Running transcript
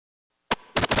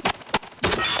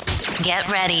Get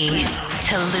ready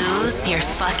to lose your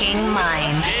fucking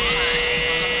mind.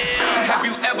 Have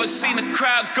you ever seen a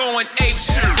crowd going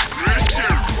apeshit?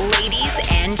 Ladies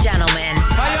and gentlemen,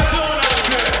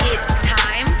 it's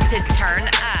time to turn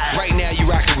up. Right now you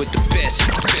rocking with the best.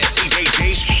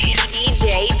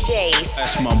 DJ Jace.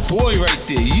 That's my boy right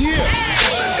there, yeah.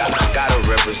 I gotta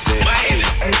represent.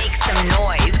 Make some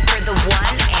noise for the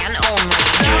one and only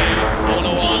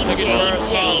DJ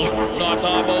Jace. Not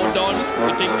about done,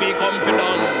 you think me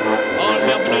confident. All me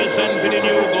have to do is send for the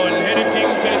new gun.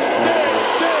 Anything test.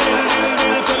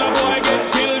 Dill, sell a boy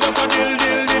get killed up a dill,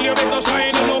 you better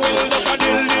sign on the will up a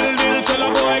dill, sell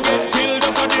a boy get killed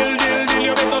up a dill,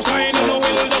 you better sign on the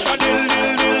will up a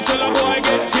dill, sell a boy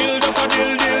get killed up a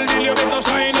dill, you better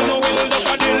sign on the will up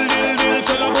a dill,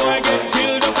 sell a boy get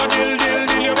killed up a dill,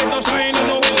 you better sign on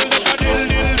the will up a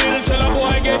dill, sell a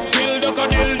boy get killed up a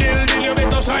dill, you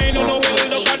better sign on the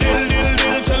will up a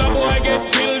dill, sell a boy get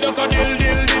killed up a dill,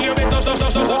 you better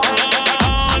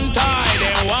untie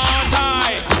them, one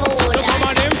tie. Look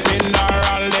how them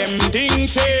funeral, them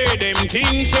things say,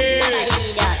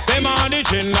 them are the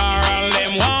general,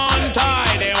 them one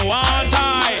tie, them one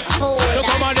tie. Look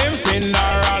how them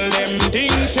funeral, them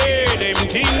things say,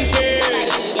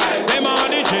 them are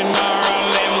the general,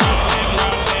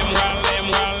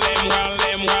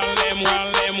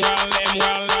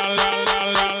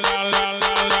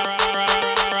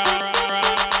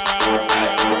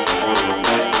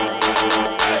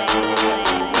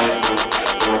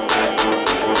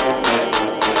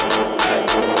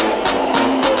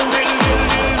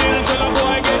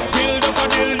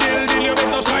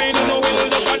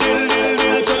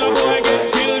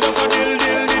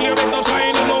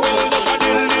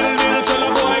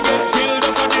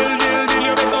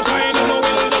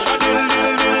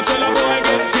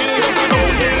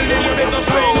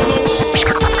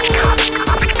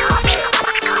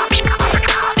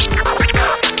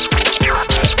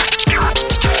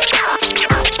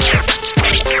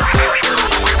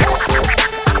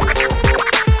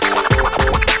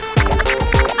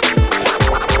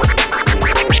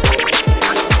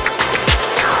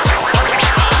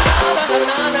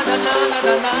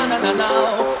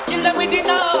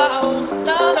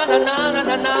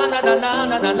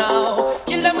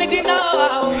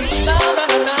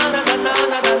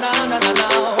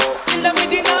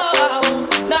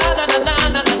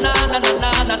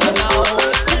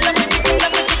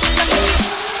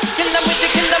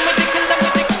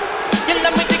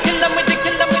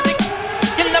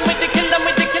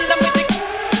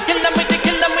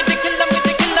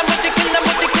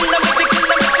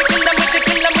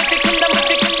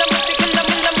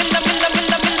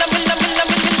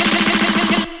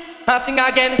 sing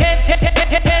again.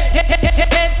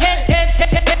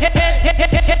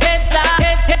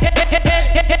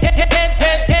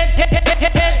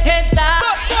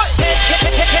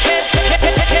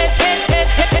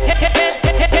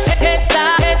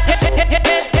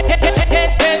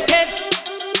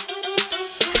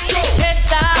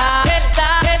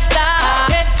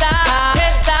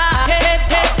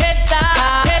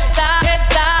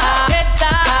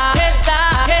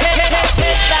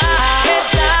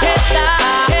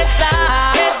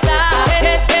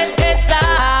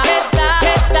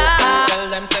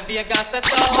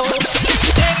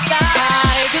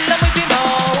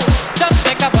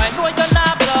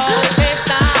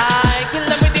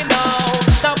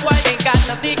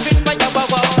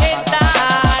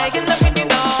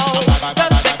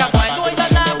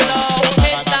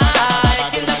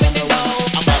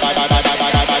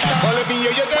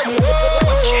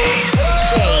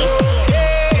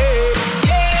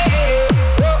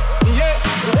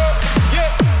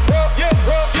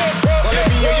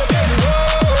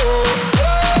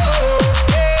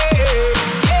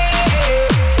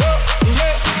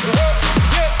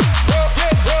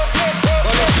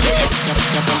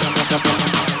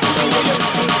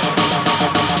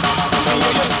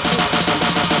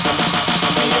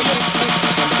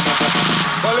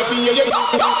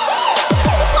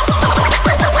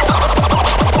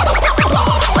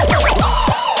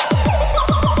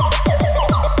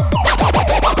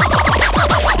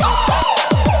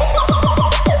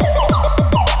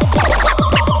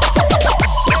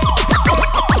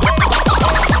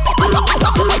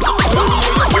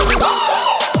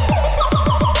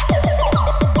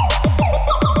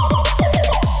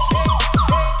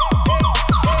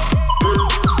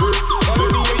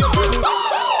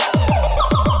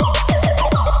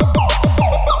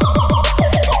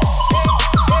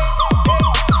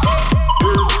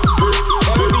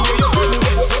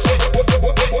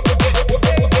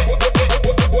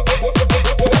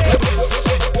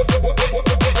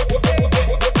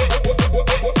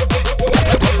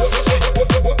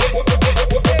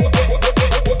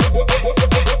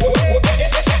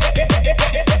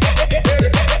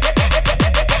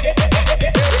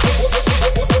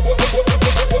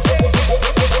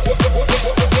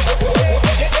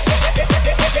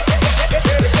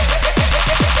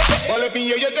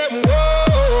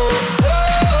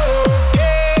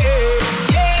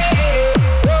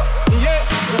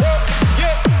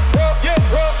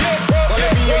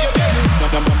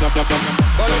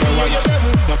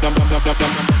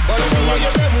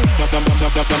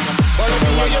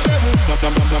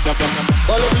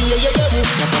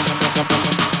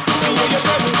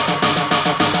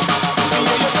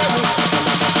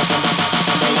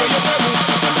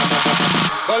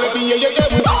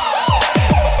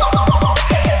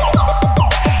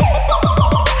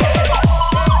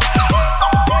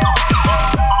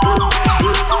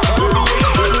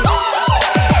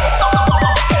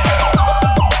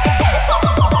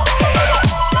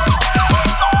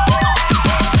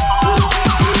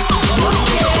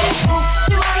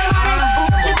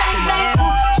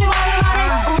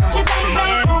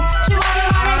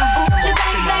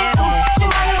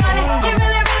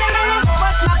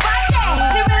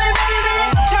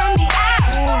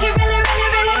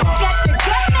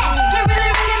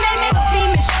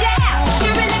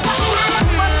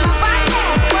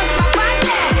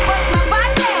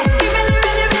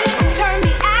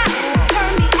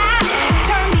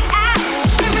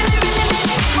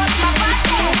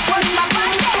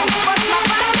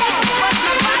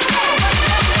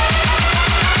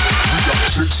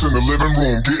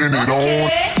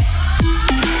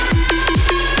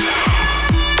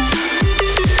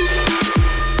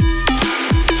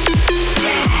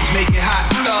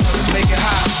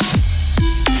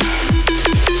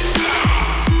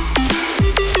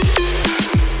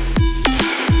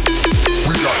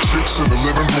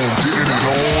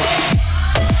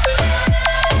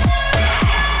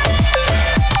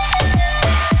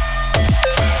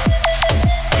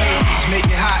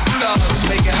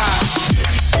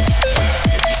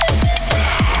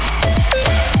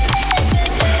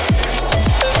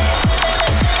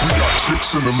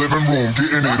 In the living room,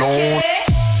 getting it on.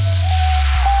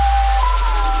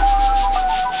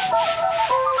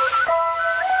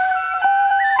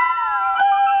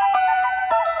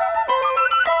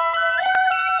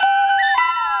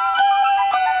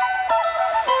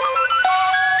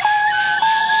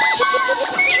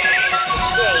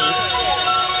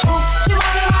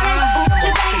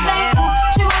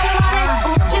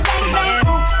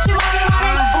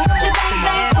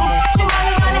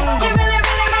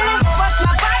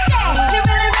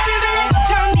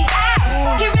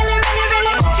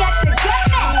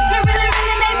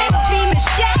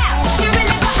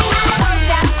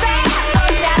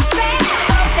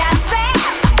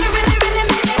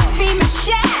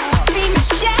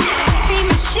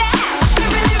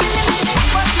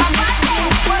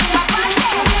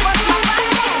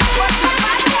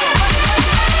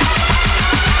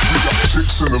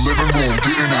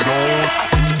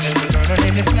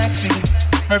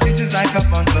 Her bitch is like a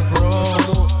bunch of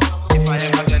rose. If I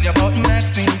ever tell you about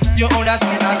Maxine, you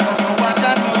understand I don't know what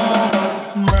I know.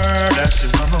 Murder she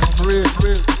wrote,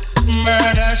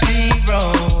 murder she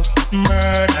wrote,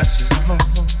 murder she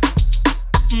wrote,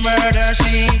 murder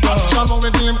she wrote. Shallow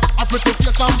with him, I pretty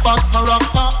face and bad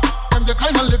character. Them the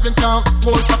kind of living can't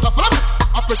hold chaka for me.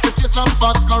 I pretty face and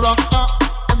bad character.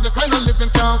 Them the kind of living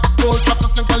can't hold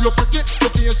chaka. Sing girl you pretty, you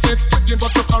face it pretty,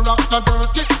 but your character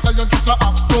dirty. Tell you just a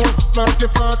act so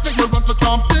flirty, you run to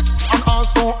camp it and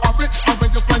also hurry. And when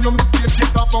you find your mistake,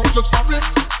 get up out, just sorry.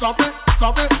 Come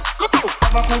on.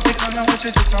 Have a pussy on her when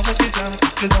she jumps and when she jam.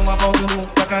 She know about the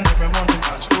look, like I never want to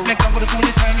match. Make up for the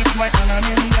 20 time, it's my honor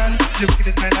million. You look at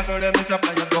this kind of girl, that miss a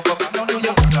fire, go up. I don't know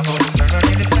you what about this, her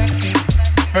name is Maxine.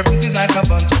 Her beauty is like a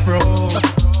bunch of pros.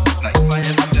 Like if I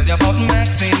ever tell you about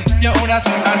Maxine, you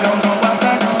understand I don't know what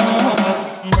I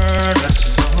know. Murder she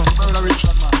wrote,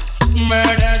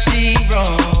 murder she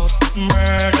wrote,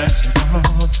 murder she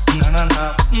wrote,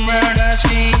 na. Murder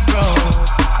she wrote.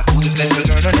 This little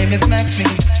girl, her name is Maxine.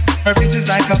 Her bitch is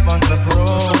like a bunch of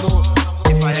rose.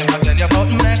 If I ever tell you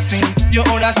about Maxine, you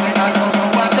understand I don't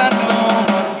know what I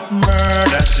know.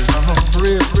 Murder she wrote,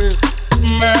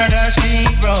 murder she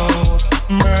wrote,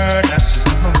 murder she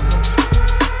wrote,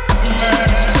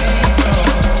 murder she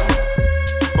wrote.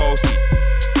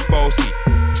 Bossy,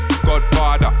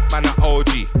 Godfather, man a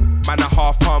OG, man a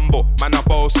half humble, man a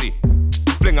bossy.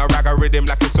 Fling a rag a rhythm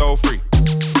like it's all free.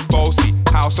 Bossy,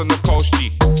 house on the coast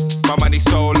G. My money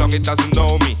so long it doesn't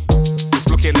know me. It's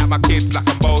looking at my kids like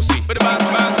I'm bossy. Bang,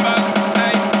 bang, bang,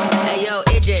 hey. Hey yo,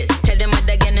 Idris, tell them what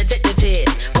they're gonna take the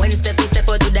piss. When Steffi step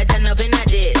out, do that turn up in a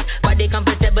dish. Body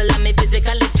comfortable and me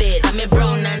physically fit. I'm a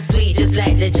brown and sweet, just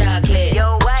like the chocolate.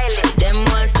 Yo, Wiley, them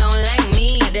all sound like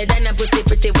me. Other than a pussy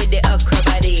pretty with the okra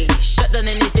body. Shut down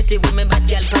in the city with me bad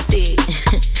girl pussy.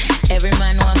 Every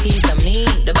man want piece of me.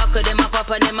 The back of them a pop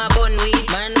and them a bun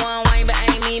weed. Man want wine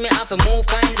behind me have to move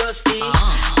kind dusty.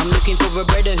 I'm looking for a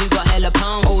brother who got hella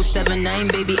pound. 079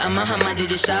 baby, I'm a hammer, did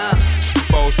you shop?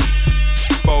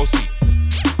 Bossy,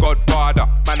 Godfather,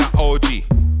 man a OG,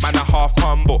 man a half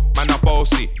humble, man a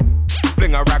bossy.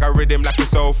 Fling a rag a rhythm like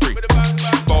it's all free.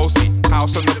 Bossy,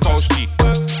 house on the coast G.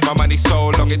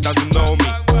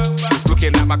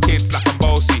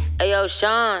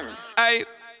 Sean. Aye.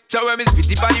 So when me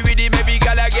spitty panny with it, maybe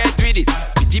gala get with it.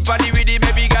 Spitty panny with it,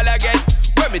 maybe gala get.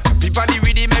 When me tappy panny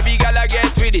with it, maybe gala get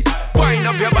with it. Wind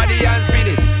up your body and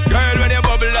spin it. Girl, when you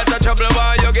bubble, that's a trouble.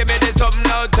 Why you give me this something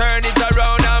now? Turn it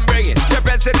around and bring it. You're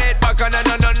pressing it back on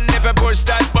and on. If you push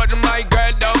that button, my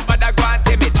girl, down, but I can't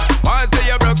tame it. Once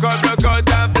you broke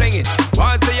out and fling it.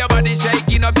 Once your body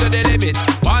shaking up to the limit.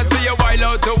 Once you wild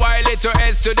out to wild it to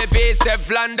S to the base, step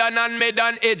London and mid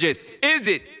on edges. Is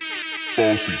it?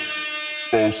 Bossy.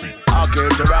 Bossy. I came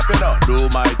to rap it up, do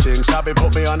my thing. Sabi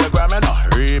put me on the gram and a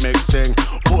remix thing.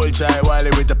 Hold tight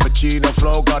Wiley with the Pacino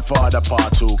flow. Godfather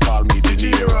part 2, call me De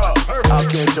Niro. I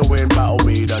came to win, battle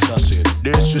me, that's a sin.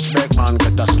 Disrespect, man,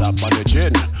 get a slap on the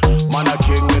chin. Man a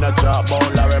king in a top bowl,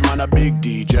 Larry, man a big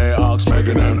DJ, Ox,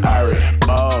 Megan and Harry.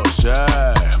 Boss,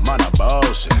 yeah, man a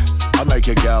bossy. I make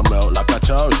your girl melt like a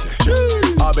toasty.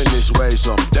 I'll be this way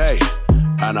someday,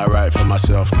 and I write for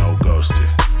myself, no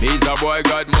ghosting. He's a boy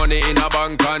got money in a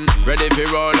bank on. Ready for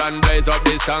roll and blaze up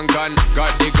this tank on.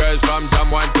 Got the girls from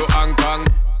Jamwan to Hong Kong.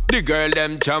 The girl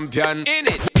them champion in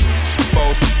it.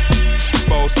 Bossy,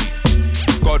 bossy.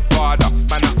 Godfather,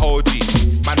 man a OG.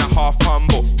 Man a half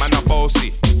humble, man a bossy.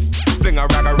 Fling a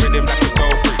rag a rhythm like it's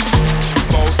all free.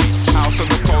 Bossy, house on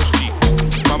the coast G.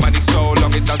 My money so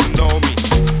long it doesn't know me.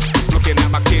 It's looking at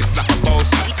my kids like a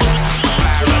bossy.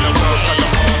 Fly around the world like a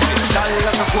bossy. Dale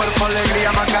a tu cuerpo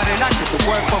alegría Macarena, que tu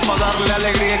cuerpo pa' darle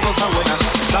alegría y cosas buenas.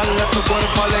 Dale a tu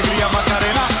cuerpo alegría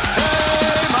Macarena,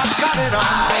 hey Macarena.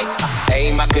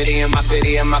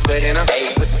 Hey Macarena,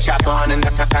 hey, put the chopper on and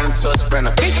turn him to a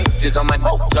sprinter. Just on my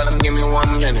boat, tell him give me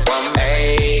 1 minute.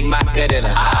 Hey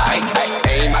Macarena,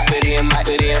 hey Macarena,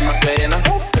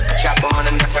 put the chopper on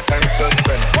and turn him to a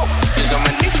sprinter. Just on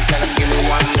my dick, tell him give me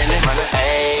 1 minute.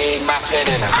 Hey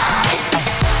Macarena.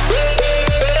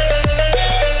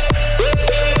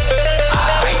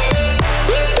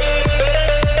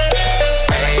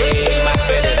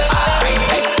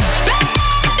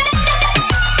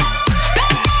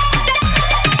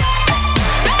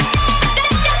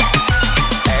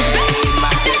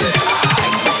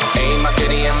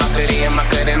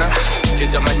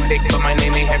 Just on my stick, but my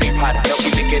name ain't Harry Potter. She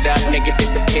lick it up, nigga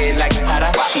disappear like Tata.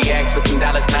 She asked for some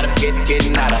dollars, not a bit,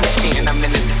 getting out of. And I'm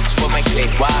in this bitch for my click,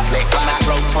 wild lick. I'ma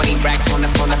throw 20 racks on the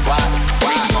block.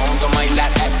 3 phones on my lap,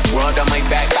 world on my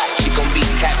back. She gon' be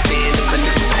tapped in if a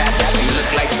little tap. You look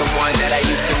like someone that I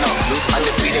used to know. Loose,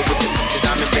 undefeated with the bitches,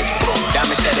 I'm invincible.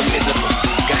 Diamond said invisible.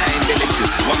 I ain't been a Jew,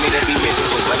 want me to be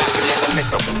miserable, but I can never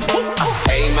miss her.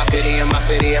 Hey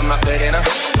Macarena,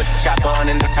 put the chopper on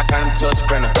and turn him to a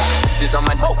sprinter. Just on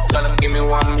my boat, tell him give me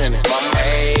 1 minute.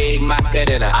 Hey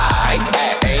Macarena, hey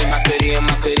Macarena,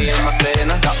 put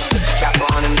the chopper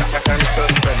on and turn him to a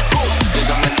sprinter. Just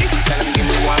on my dick, tell him give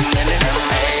me 1 minute.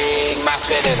 Hey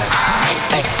Macarena,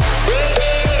 hey.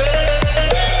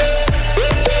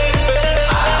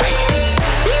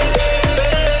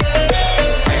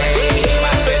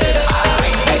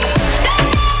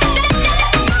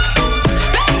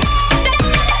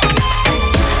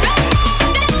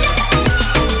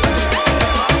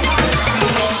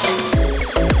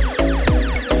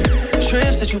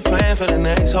 That you plan for the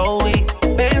next whole week.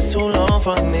 Bands too long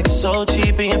for a nigga so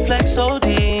cheap. And your flex OD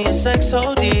and sex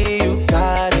OD. You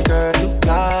got it, girl, you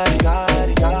got it, got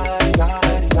it, got it,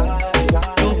 got it, got it,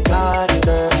 got it. You got it,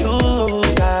 girl, you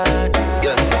got it.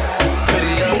 Yeah. Pretty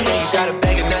young girl, you got it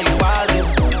bag and now you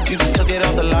wildin'. You just took it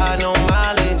off the line, no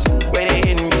mileage. Way they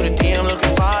hitting you, the DM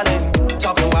looking violent.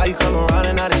 Talking while you come around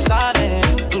and now they silent.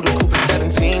 Through the Cooper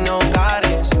 17, no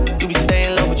guidance. You be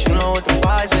staying low, but you know what the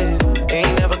vibes is.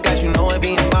 Ain't never got you know it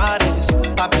being modest.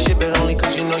 Poppin' shit, but only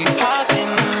cause you know you poppin'.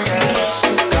 Yeah.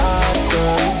 God,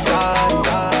 girl, you got it,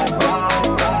 got it, got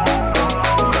it, got it,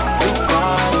 got it.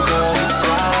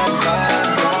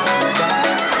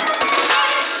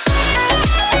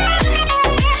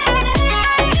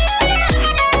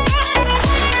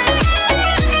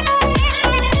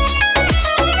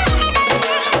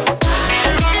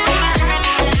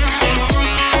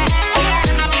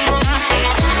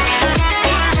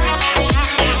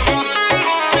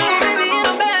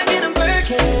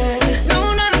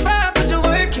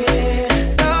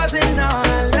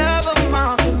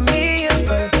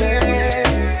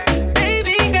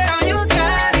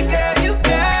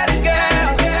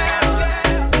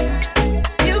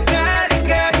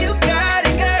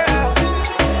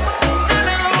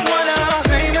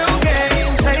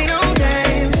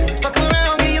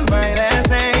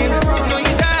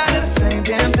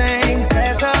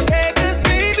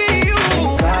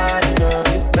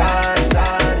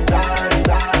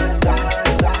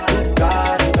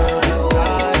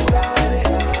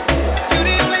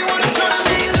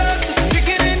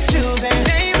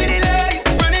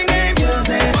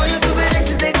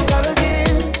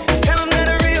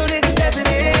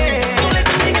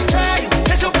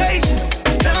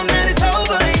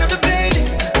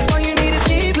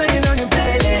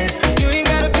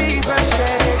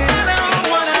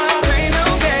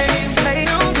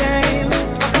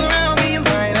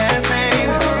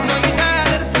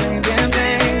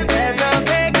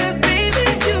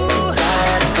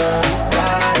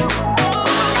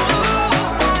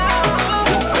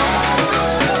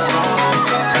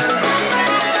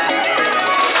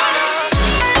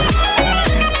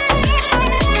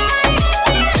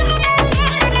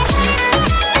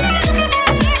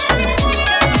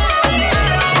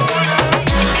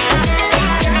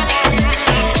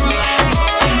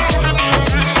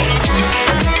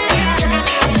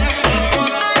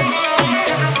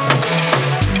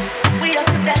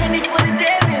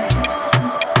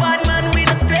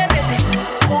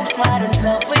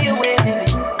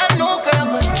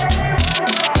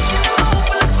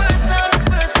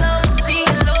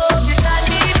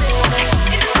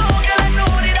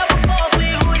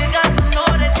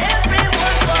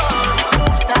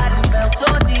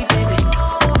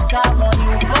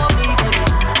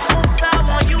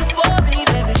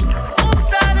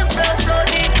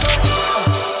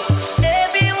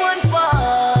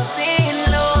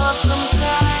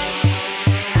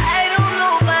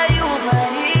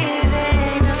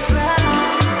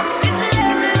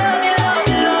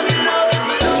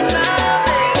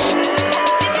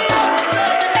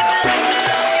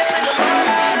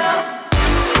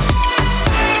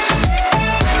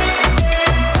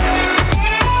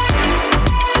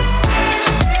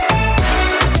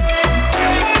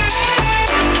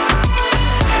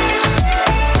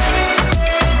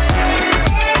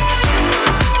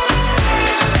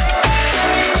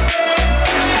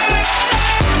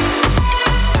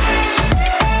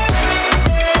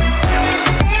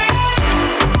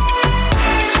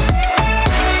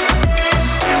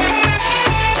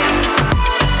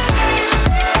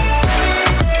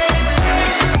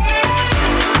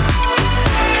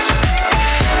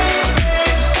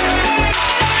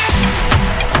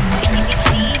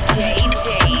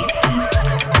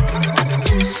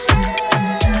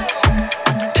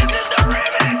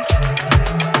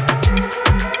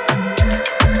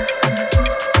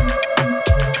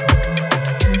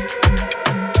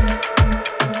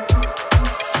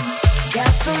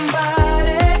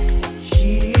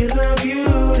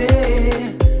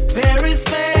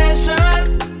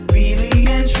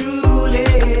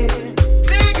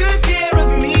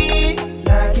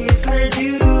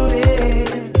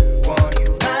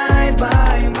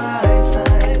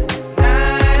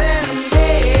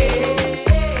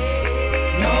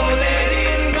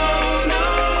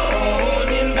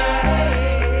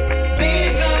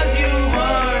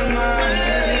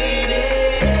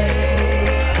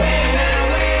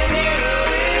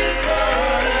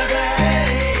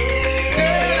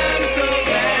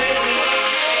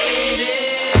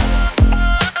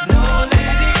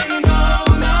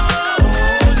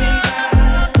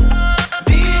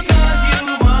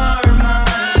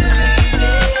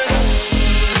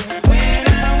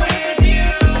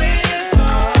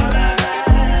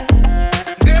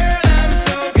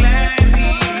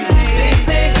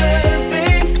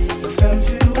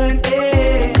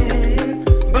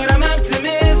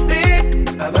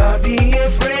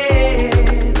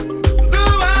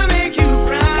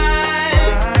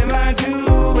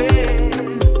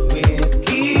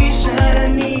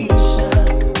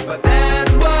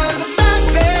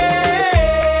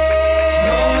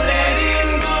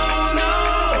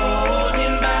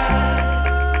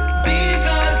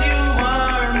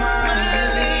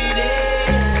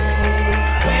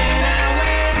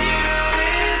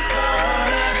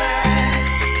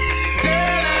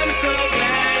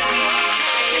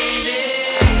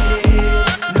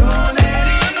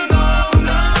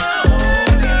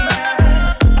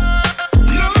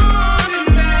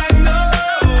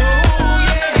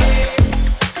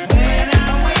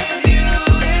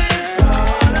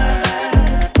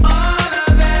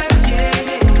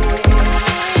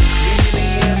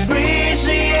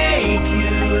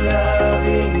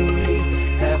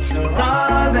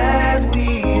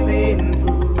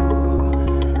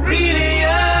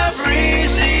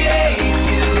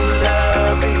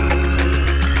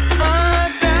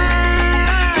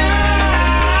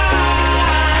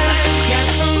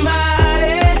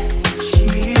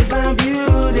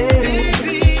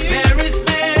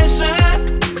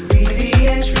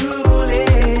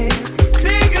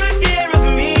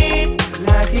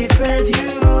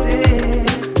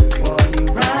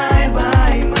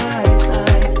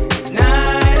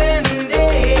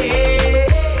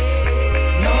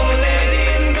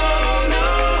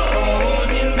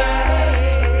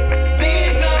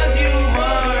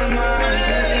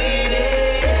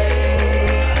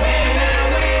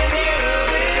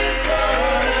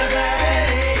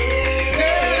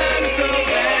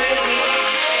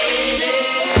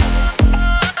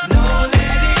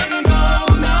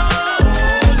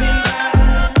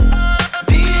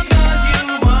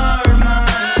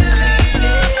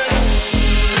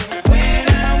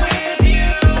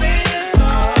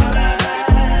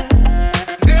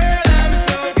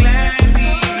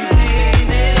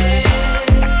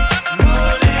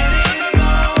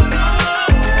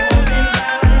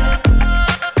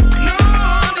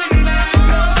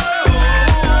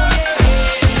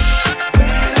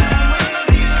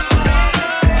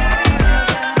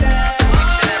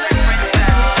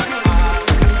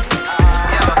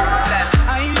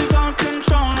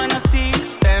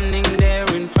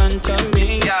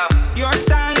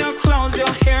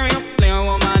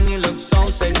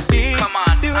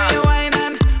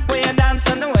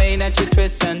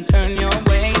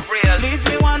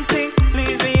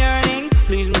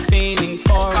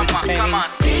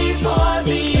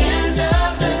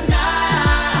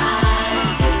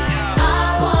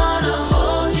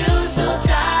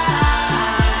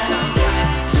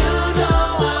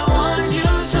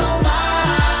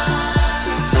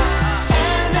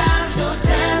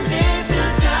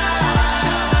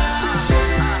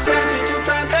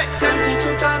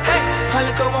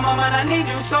 woman, man, I need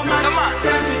you so much.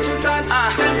 Tempted to touch,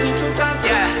 tempted to touch.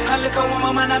 A little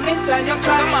woman, man, I'm inside your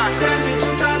clutch. Tempted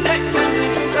to touch,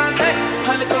 tempted to touch.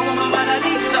 A little woman, man, I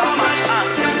need you so much.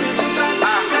 Tempted to touch,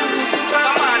 tempted to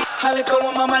touch. A little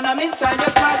woman, man, I'm inside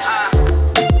your clutch.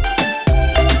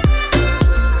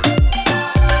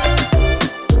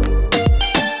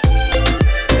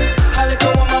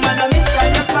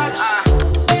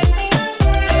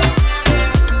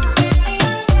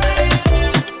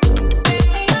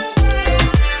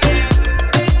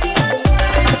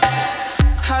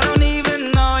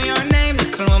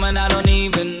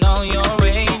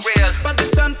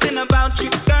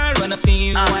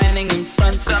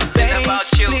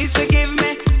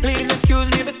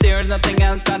 Nothing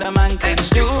else that a man can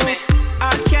do.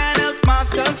 I can't help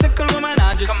myself, fickle woman.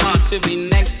 I just need to be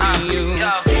next to you.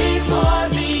 Before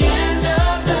the end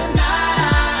of the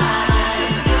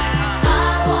night,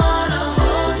 I wanna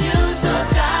hold you so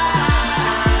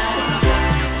tight.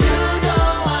 You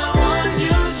know I want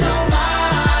you so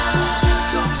much,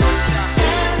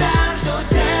 and I'm so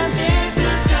tempted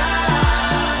to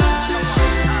touch.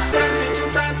 Tempted to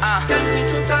touch, tempted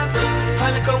to touch. A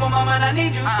little woman, man, I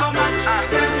need you so much.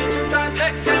 Tempted to touch,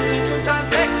 tempted to touch.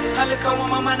 A little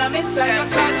woman, man, I'm inside your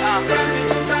clutch. Tempted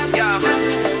to touch,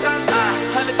 tempted to touch.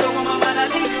 A little woman, man, I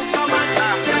need you so much.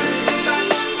 Tempted to touch,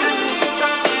 tempted to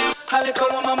touch. A little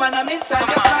woman, man, I'm inside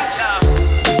your clutch.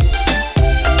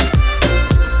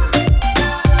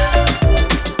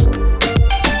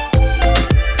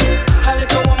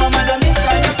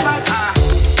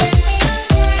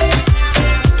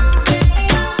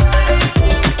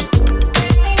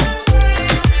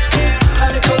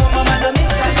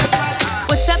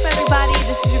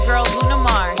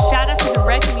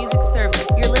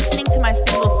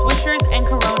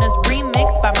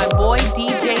 By my boy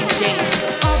DJ James.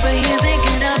 Over here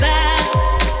thinking about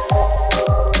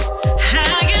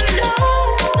how you know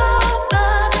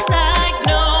nobody like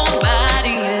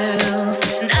nobody else,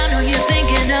 and I know you're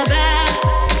thinking about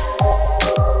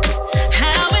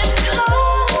how it's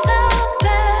cold out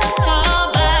there all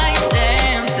by your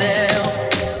damn self.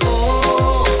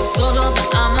 Oh, I'm solo but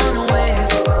I'm on the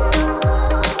wave.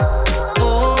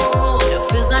 Oh, it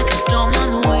feels like a storm on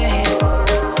the way.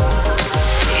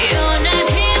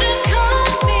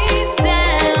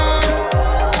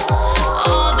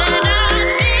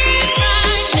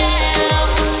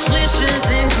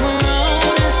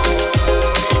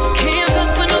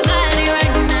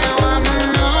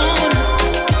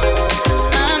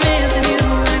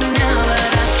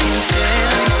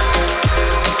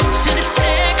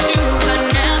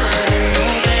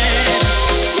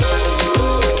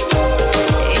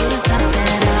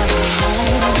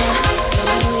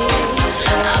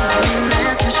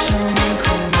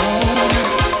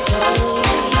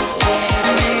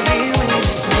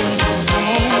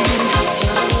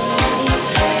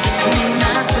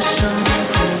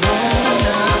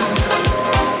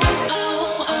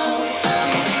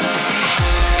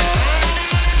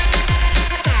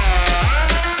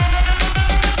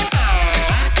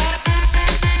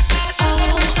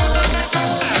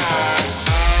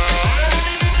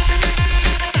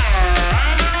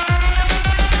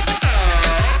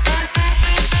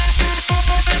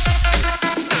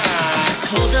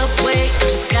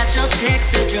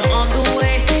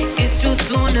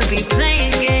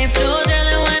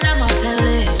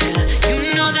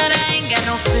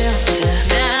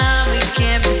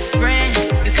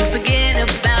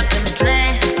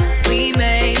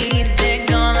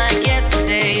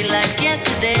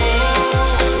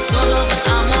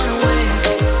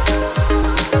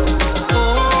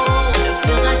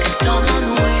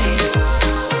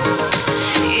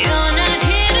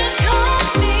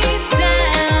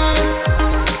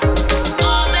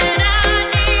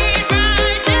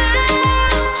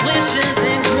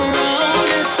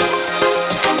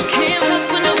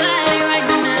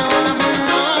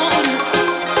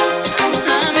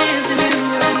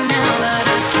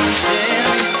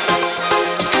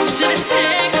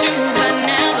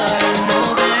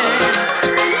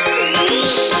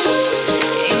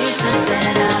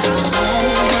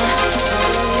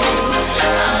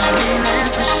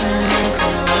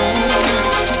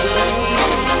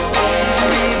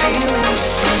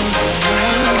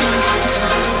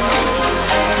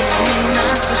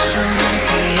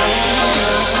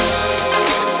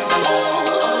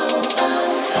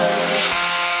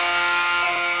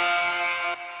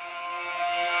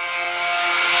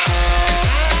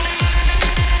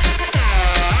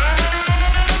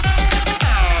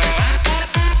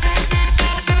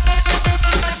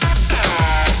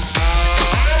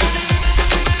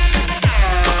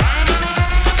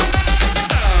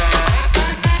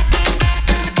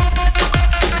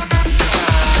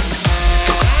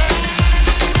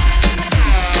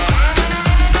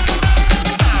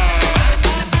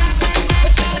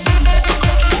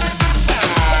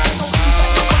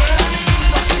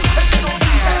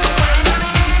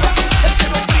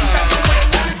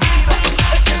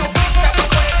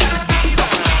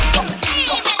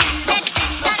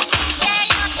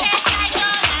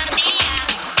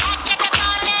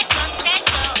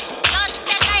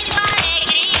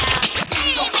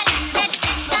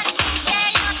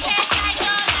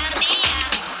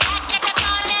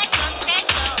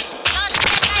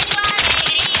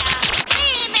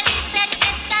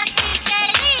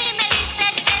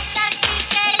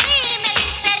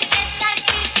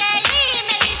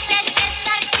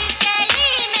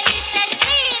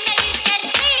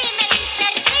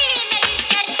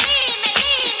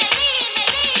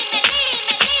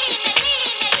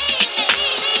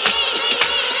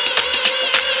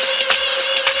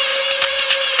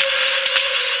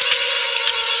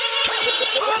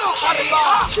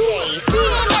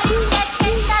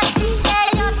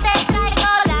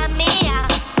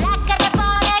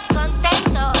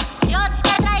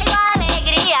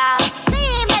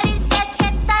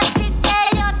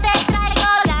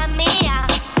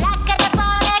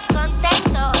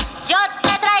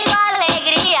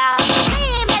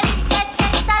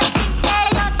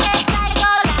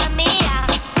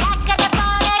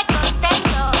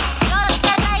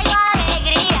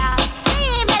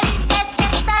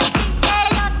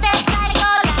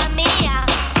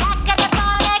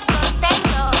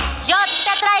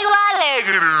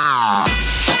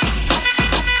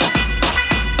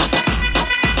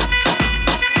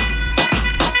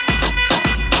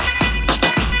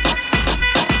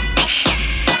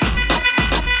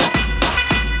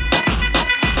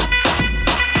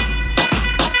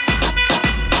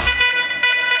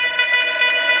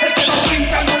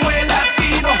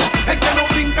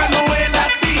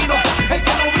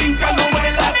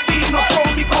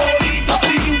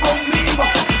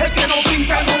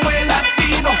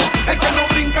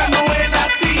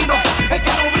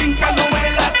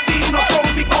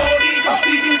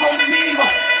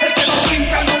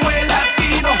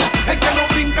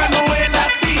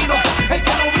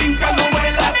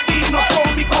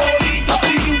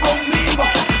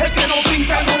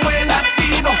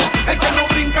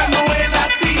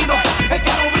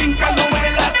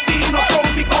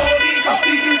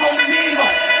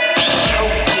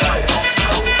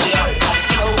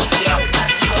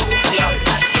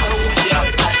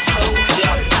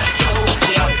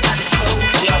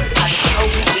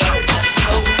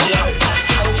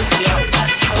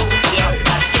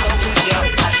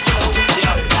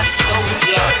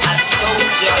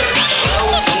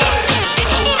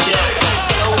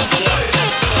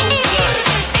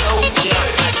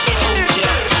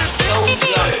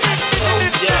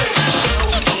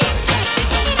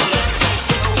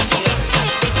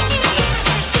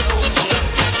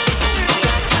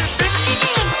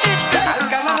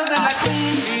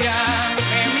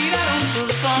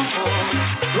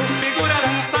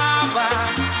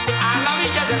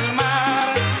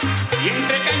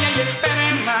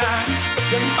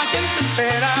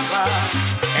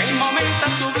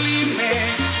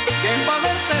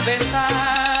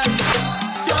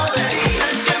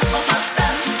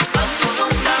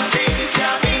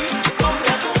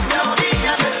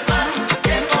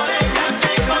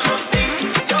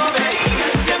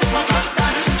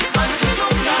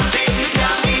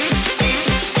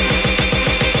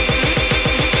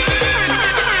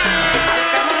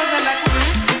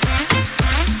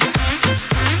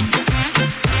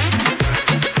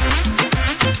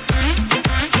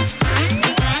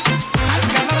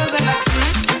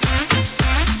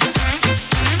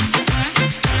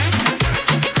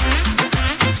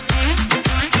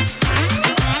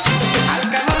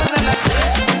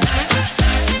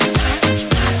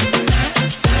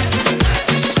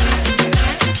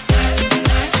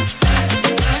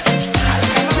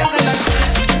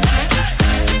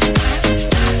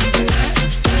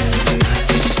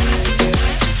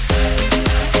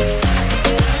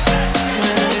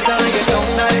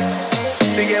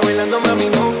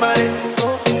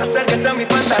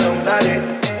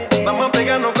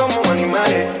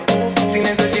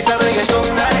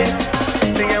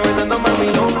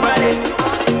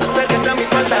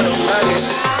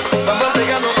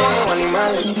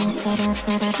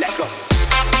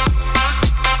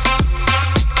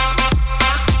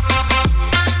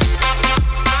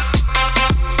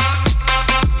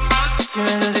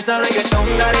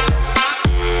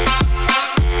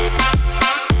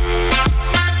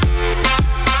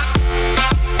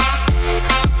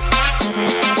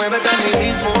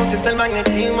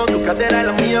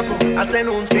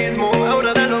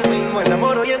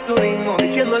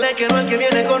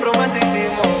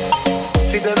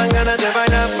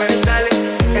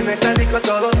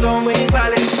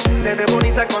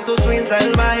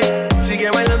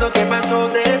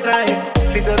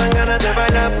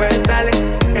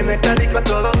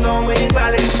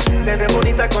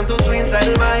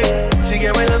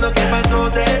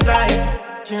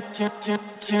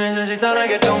 Si necesitas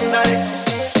reggaetón, dale.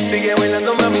 Sigue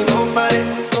bailando, mami, no pare.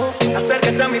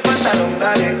 Acércate a mi pantalón,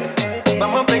 dale.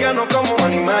 Vamos a pegarnos como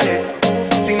animales.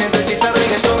 Si necesitas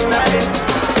reggaetón, dale.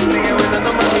 Sigue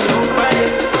bailando, mami, no pare.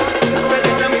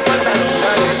 Acércate a mi pantalón,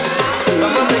 dale.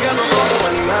 Vamos a pegarnos como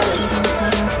animales.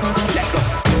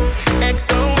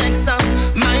 XOXO,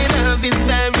 my love is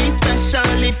very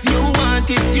special. If you want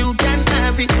it, you can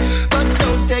have it. But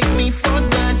don't take me for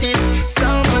granted. So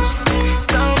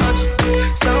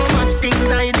much things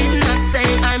I did not say.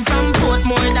 I'm from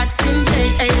Portmore, that's in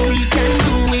J.A. We can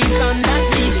do it on that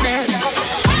beach there.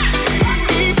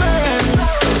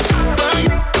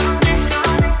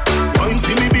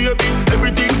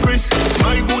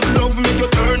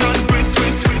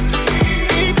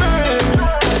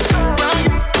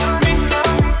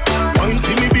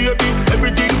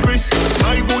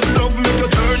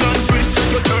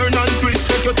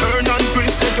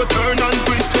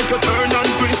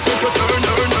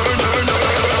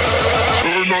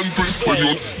 and twist when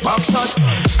you back shot.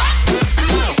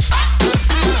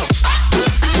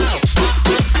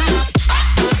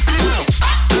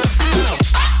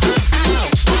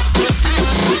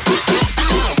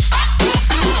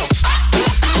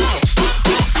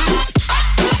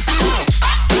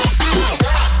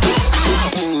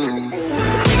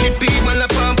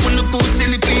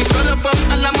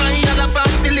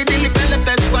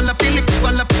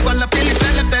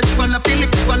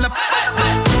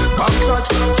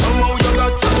 Somehow you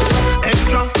got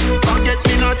extra, forget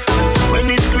me not. When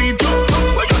it's sweet, you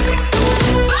what you say?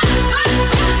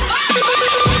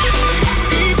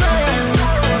 Fever,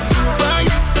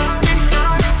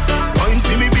 wine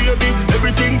see me baby,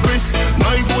 everything crisp.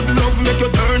 My good love make you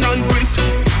turn and crisp.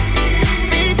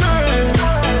 Fever,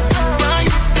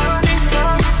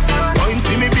 wine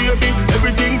see me baby,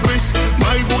 everything crisp.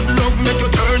 My good love make you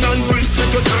turn and crisp,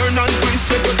 make you turn and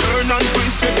crisp, make you turn and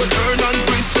crisp, make you turn and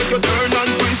crisp, make you turn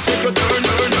and crisp, make you turn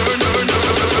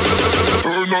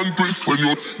and twist when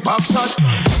you back shot.